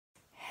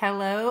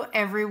Hello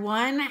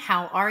everyone,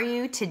 how are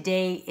you?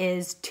 Today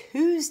is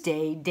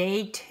Tuesday,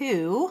 day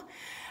 2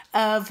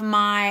 of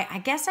my, I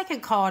guess I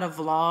could call it a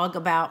vlog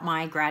about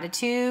my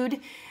gratitude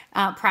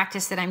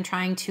practice that I'm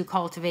trying to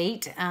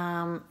cultivate.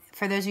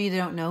 For those of you that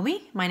don't know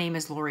me, my name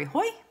is Lori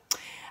Hoy.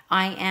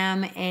 I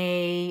am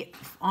a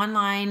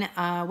online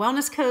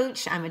wellness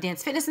coach. I'm a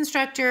dance fitness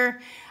instructor.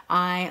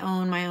 I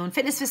own my own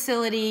fitness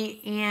facility,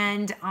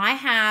 and I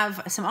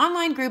have some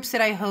online groups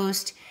that I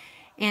host.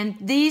 And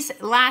these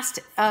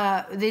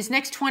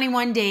next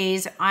 21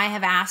 days, I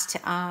have asked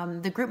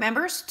the group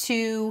members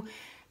to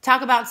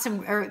talk about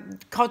or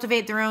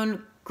cultivate their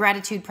own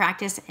gratitude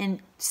practice,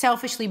 and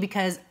selfishly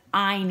because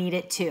I need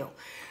it too.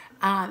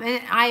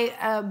 And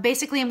I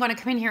basically am going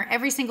to come in here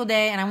every single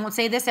day, and I won't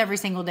say this every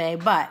single day,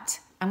 but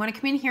I'm going to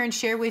come in here and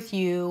share with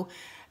you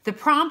the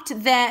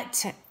prompt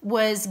that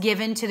was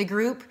given to the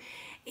group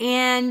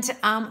and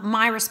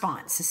my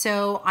response.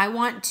 So I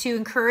want to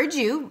encourage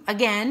you,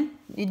 again,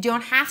 you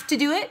don't have to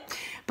do it,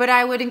 but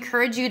I would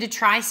encourage you to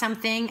try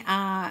something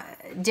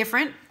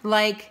different,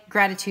 like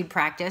gratitude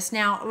practice.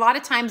 Now, a lot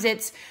of times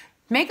it's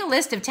make a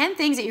list of 10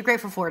 things that you're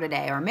grateful for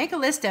today, or make a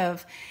list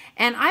of,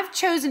 and I've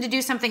chosen to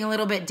do something a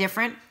little bit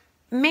different,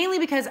 mainly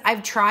because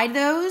I've tried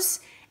those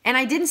and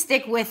I didn't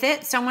stick with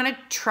it. So I'm going to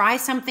try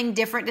something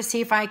different to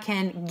see if I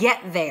can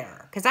get there.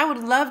 Because I would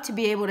love to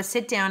be able to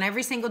sit down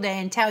every single day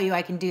and tell you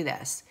I can do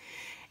this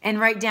and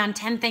write down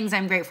 10 things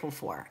I'm grateful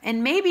for.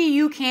 And maybe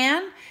you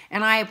can,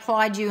 and I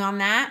applaud you on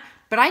that.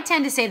 But I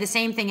tend to say the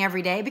same thing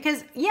every day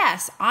because,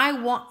 yes, I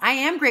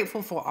am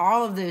grateful for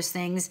all of those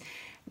things,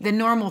 the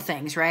normal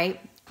things, right?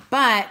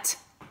 But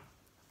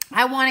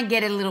I want to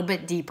get a little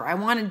bit deeper. I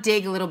want to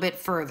dig a little bit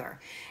further.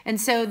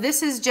 And so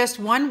this is just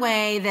one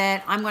way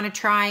that I'm going to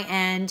try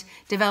and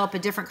develop a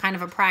different kind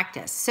of a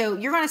practice. So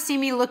you're going to see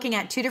me looking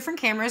at 2 different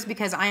cameras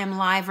because I am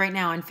live right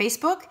now on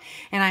Facebook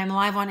and I am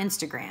live on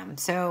Instagram.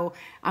 So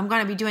I'm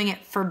going to be doing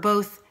it for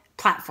both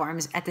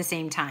platforms at the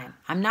same time.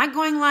 I'm not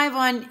going live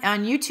on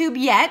YouTube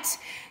yet.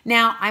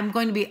 Now I'm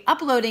going to be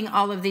uploading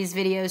all of these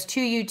videos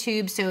to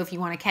YouTube. So if you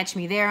want to catch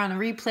me there on a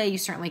replay, you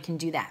certainly can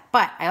do that.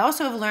 But I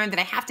also have learned that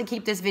I have to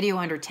keep this video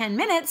under 10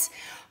 minutes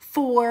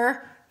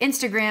for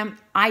Instagram,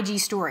 IG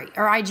story,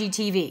 or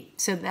IGTV.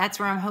 So that's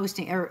where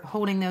I'm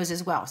holding those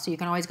as well. So you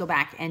can always go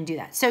back and do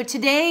that. So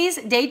today's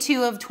day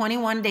 2 of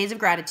 21 days of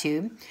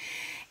gratitude.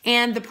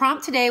 And the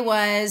prompt today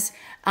was,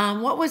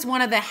 what was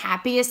one of the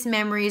happiest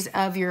memories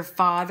of your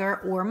father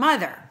or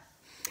mother?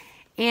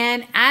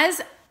 And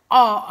as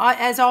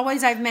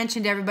always, I've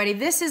mentioned to everybody,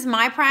 this is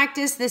my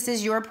practice. This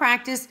is your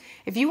practice.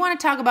 If you want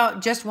to talk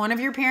about just one of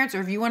your parents,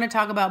 or if you want to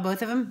talk about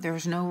both of them,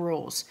 there's no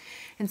rules.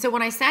 And so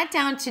when I sat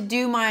down to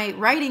do my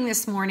writing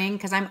this morning,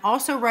 because I'm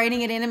also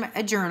writing it in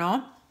a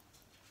journal,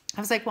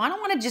 I was like, well, I don't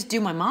want to just do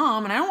my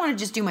mom, and I don't want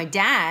to just do my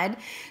dad.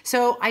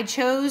 So I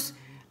chose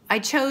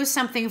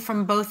something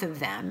from both of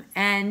them,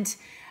 and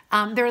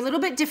they're a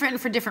little bit different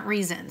for different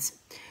reasons.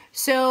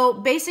 So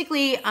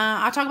basically,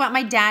 I'll talk about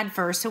my dad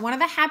first. So one of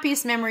the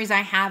happiest memories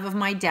I have of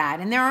my dad,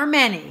 and there are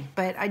many,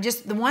 but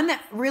the one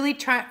that really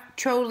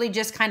totally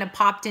just kind of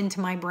popped into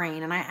my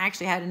brain, and I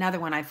actually had another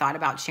one I thought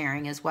about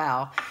sharing as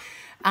well.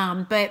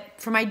 But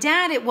for my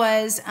dad, it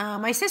was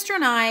my sister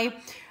and I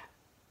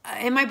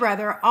and my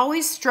brother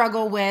always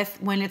struggle with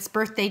when it's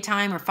birthday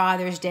time or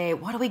Father's Day,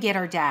 what do we get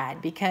our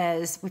dad?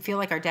 Because we feel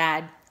like our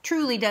dad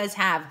truly does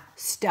have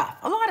stuff,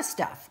 a lot of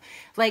stuff.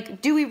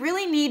 Like, do we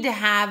really need to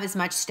have as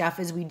much stuff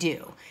as we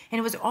do? And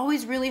it was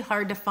always really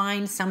hard to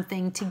find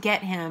something to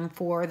get him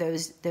for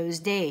those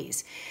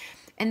days.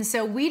 And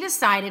so we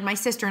decided, my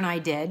sister and I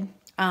did,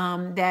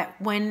 that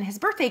when his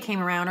birthday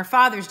came around or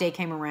Father's Day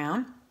came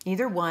around,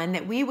 either one,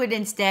 that we would,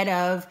 instead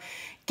of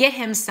get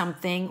him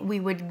something, we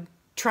would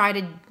try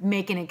to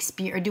make an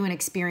experience, or do an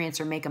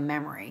experience, or make a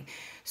memory.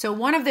 So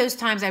one of those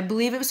times, I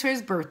believe it was for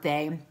his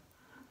birthday,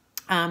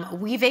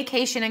 we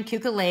vacationed on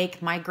Cuca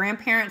Lake. My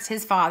grandparents,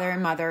 his father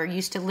and mother,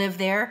 used to live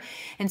there.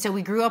 And so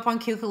we grew up on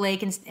Cuca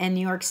Lake in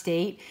New York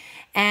State.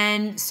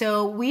 And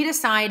so we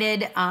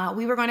decided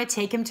we were going to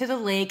take him to the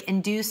lake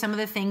and do some of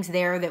the things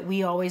there that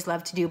we always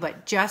loved to do,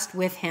 but just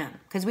with him.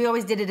 Because we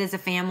always did it as a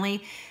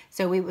family.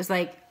 So it was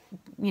like,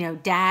 you know,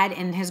 dad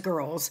and his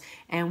girls.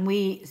 And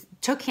we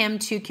took him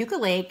to Cuca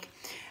Lake.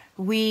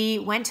 We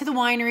went to the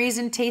wineries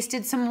and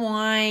tasted some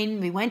wine.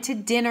 We went to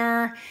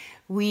dinner.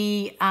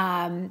 We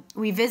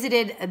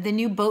visited the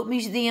new boat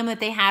museum that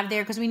they have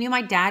there because we knew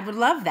my dad would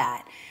love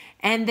that.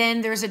 And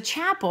then there's a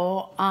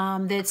chapel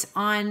that's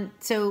on,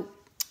 so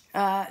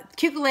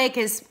Cuca Lake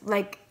is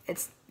like,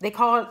 they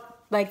call it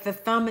like the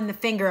thumb and the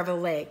finger of a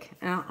lake.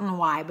 I don't know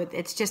why, but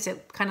it's just,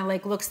 it kind of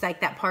like looks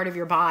like that part of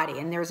your body.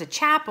 And there's a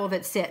chapel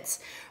that sits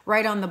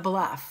right on the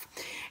bluff.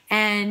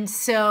 And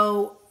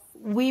so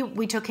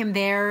we took him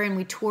there and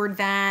we toured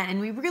that, and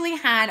we really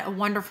had a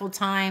wonderful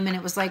time. And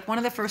it was like one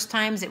of the first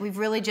times that we've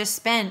really just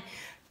spent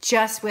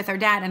just with our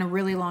dad in a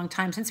really long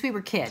time, since we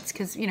were kids,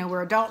 because, you know,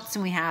 we're adults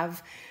and we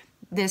have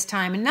this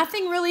time, and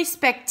nothing really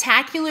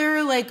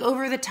spectacular, like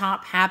over the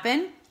top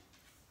happened,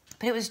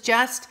 but it was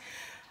just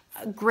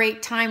a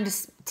great time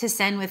to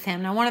send with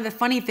him. Now, one of the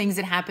funny things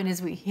that happened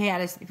is we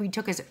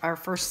took our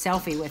first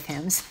selfie with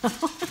him. So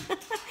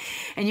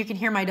and you can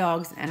hear my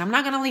dogs, and I'm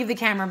not going to leave the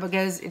camera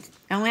because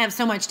I only have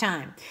so much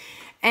time.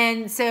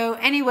 And so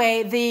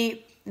anyway,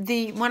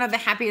 the one of the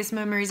happiest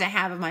memories I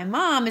have of my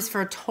mom is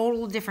for a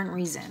total different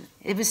reason.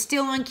 It was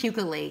still on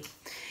Cuca Lake.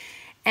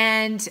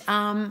 And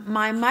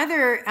my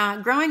mother,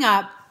 growing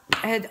up,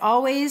 had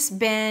always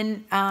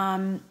been,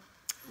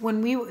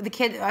 when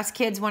us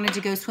kids wanted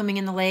to go swimming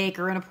in the lake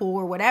or in a pool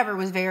or whatever,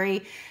 was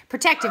very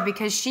protective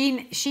because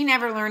she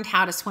never learned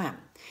how to swim.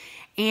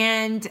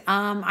 And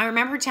I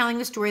remember telling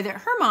the story that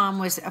her mom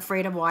was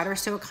afraid of water,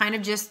 so it kind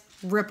of just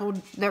rippled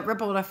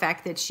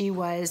effect that she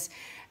was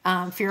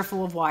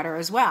fearful of water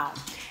as well.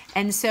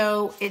 And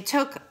so it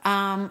took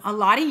a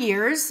lot of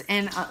years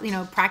and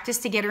practice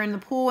to get her in the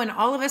pool. And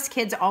all of us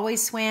kids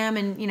always swam,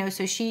 and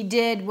so she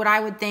did what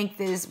I would think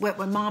is what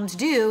moms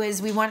do,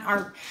 is we want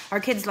our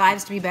kids'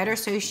 lives to be better.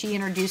 So she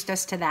introduced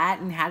us to that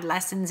and had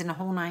lessons in the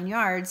whole 9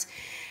 yards.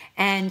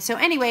 And so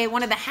anyway,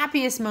 one of the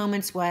happiest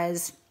moments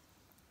was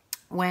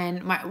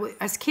when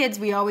as kids,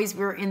 we always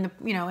were in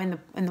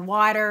the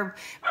water,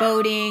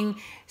 boating,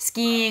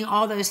 skiing,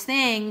 all those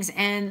things.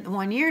 And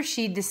one year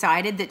she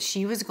decided that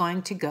she was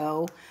going to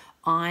go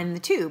on the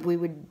tube. We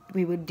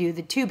would do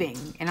the tubing.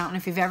 And I don't know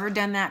if you've ever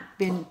done that,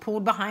 been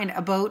pulled behind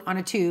a boat on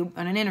a tube,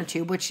 on an inner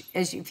tube, which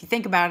if you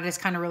think about it, is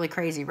kind of really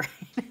crazy, right?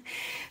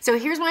 So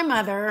here's my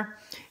mother,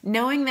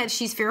 knowing that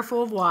she's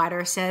fearful of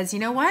water, says, you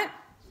know what?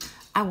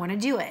 I want to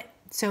do it.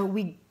 So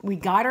we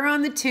got her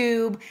on the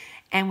tube,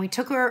 and we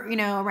took her,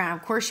 around.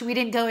 Of course, we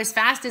didn't go as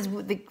fast as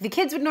the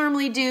kids would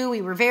normally do.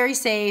 We were very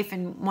safe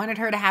and wanted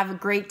her to have a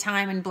great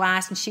time and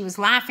blast. And she was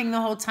laughing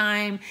the whole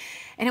time.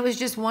 And it was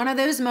just one of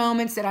those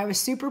moments that I was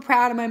super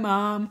proud of my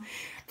mom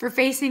for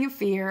facing a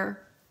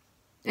fear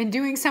and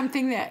doing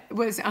something that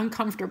was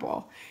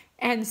uncomfortable.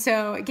 And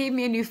so it gave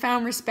me a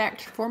newfound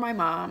respect for my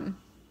mom.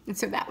 And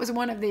so that was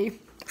one of the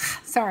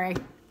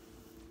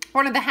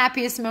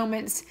happiest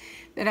moments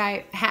that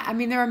I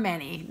mean, there are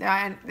many.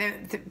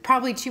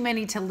 Probably too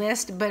many to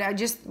list, but I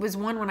just was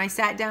one when I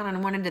sat down and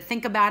I wanted to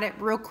think about it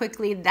real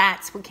quickly.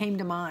 That's what came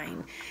to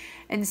mind.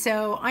 And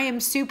so I am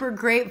super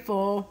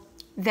grateful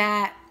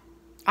that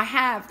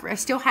I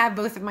still have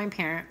both of my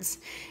parents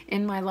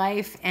in my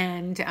life,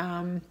 and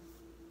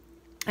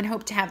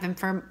hope to have them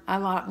for a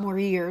lot more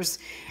years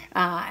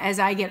as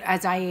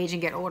I age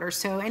and get older.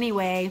 So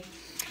anyway,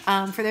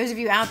 for those of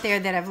you out there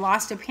that have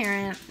lost a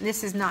parent,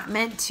 this is not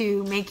meant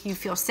to make you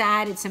feel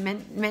sad. It's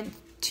meant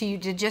to you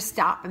to just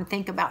stop and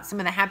think about some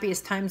of the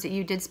happiest times that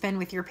you did spend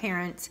with your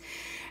parents,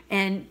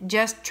 and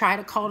just try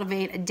to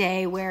cultivate a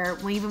day where,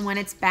 even when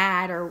it's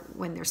bad or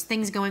when there's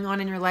things going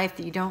on in your life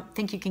that you don't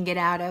think you can get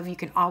out of, you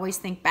can always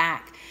think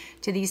back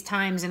to these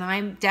times. And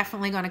I'm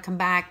definitely going to come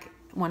back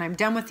when I'm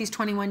done with these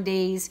 21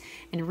 days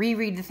and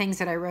reread the things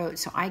that I wrote,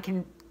 so I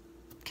can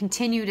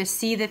continue to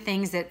see the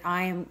things that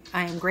I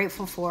am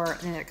grateful for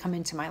and that come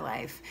into my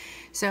life.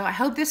 So I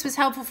hope this was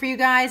helpful for you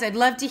guys. I'd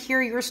love to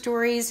hear your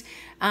stories.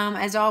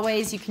 As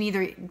always, you can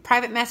either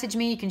private message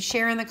me, you can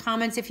share in the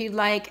comments if you'd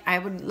like. I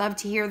would love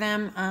to hear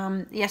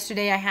them.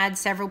 Yesterday I had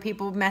several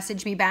people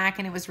message me back,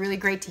 and it was really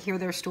great to hear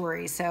their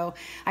stories. So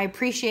I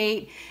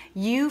appreciate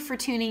you for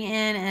tuning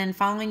in and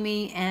following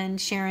me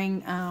and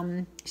sharing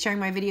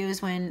my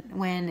videos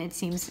when it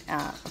seems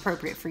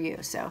appropriate for you.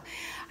 So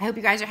I hope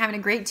you guys are having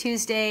a great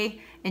Tuesday.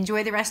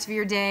 Enjoy the rest of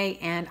your day,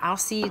 and I'll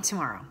see you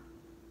tomorrow.